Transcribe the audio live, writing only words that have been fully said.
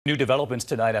New developments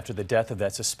tonight after the death of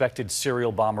that suspected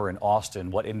serial bomber in Austin.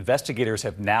 What investigators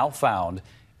have now found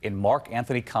in Mark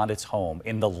Anthony Condit's home,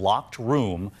 in the locked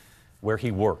room where he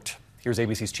worked. Here's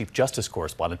ABC's Chief Justice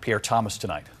correspondent Pierre Thomas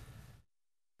tonight.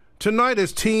 Tonight,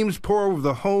 as teams pour over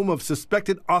the home of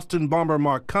suspected Austin bomber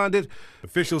Mark Condit,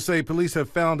 officials say police have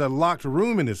found a locked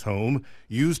room in his home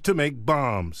used to make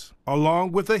bombs,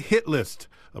 along with a hit list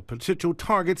of potential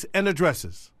targets and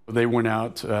addresses. They went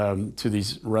out to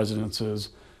these residences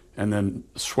and then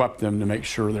swept them to make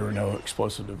sure there were no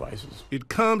explosive devices. It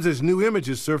comes as new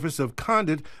images surface of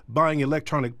Condit buying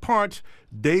electronic parts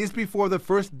days before the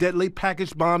first deadly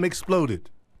package bomb exploded.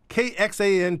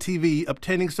 KXAN-TV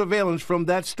obtaining surveillance from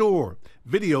that store.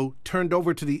 Video turned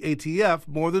over to the ATF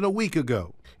more than a week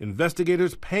ago.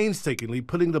 Investigators painstakingly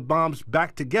putting the bombs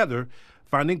back together,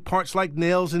 finding parts like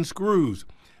nails and screws,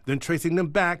 then tracing them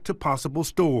back to possible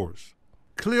stores.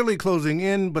 Clearly closing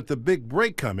in, but the big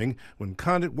break coming when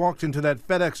Condit walked into that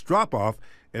FedEx drop-off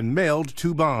and mailed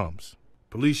 2 bombs.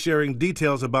 Police sharing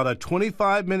details about a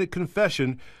 25-minute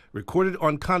confession recorded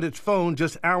on Condit's phone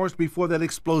just hours before that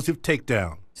explosive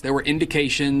takedown. There were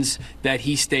indications that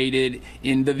he stated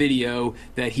in the video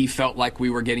that he felt like we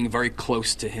were getting very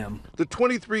close to him. The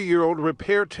 23-year-old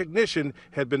repair technician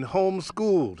had been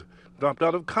homeschooled, dropped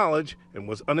out of college, and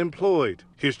was unemployed.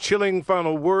 His chilling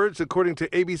final words, according to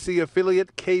ABC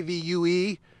affiliate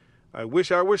KVUE, "I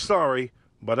wish I were sorry,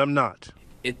 but I'm not."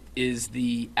 It is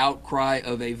the outcry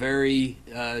of a very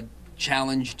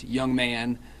challenged young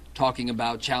man talking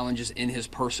about challenges in his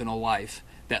personal life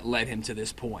that led him to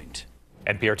this point.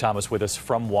 And Pierre Thomas with us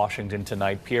from Washington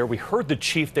tonight. Pierre, we heard the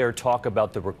chief there talk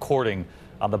about the recording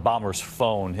on the bomber's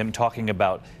phone, him talking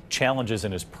about challenges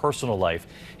in his personal life.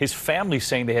 His family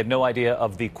saying they had no idea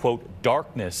of the, quote,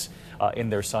 darkness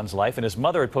in their son's life. And his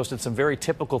mother had posted some very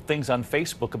typical things on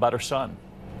Facebook about her son.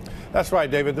 That's right,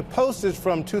 David. The post is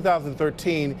from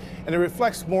 2013, and it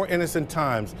reflects more innocent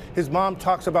times. His mom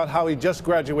talks about how he just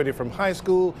graduated from high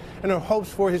school and her hopes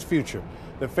for his future.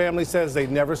 The family says they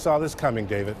never saw this coming,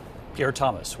 David. Pierre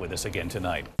Thomas with us again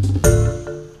tonight.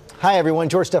 Hi, everyone.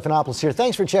 George Stephanopoulos here.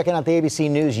 Thanks for checking out the ABC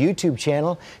News YouTube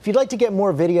channel. If you'd like to get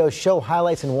more videos, show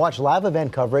highlights, and watch live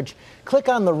event coverage, click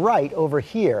on the right over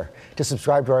here to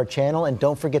subscribe to our channel. And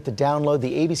don't forget to download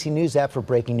the ABC News app for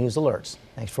breaking news alerts.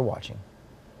 Thanks for watching.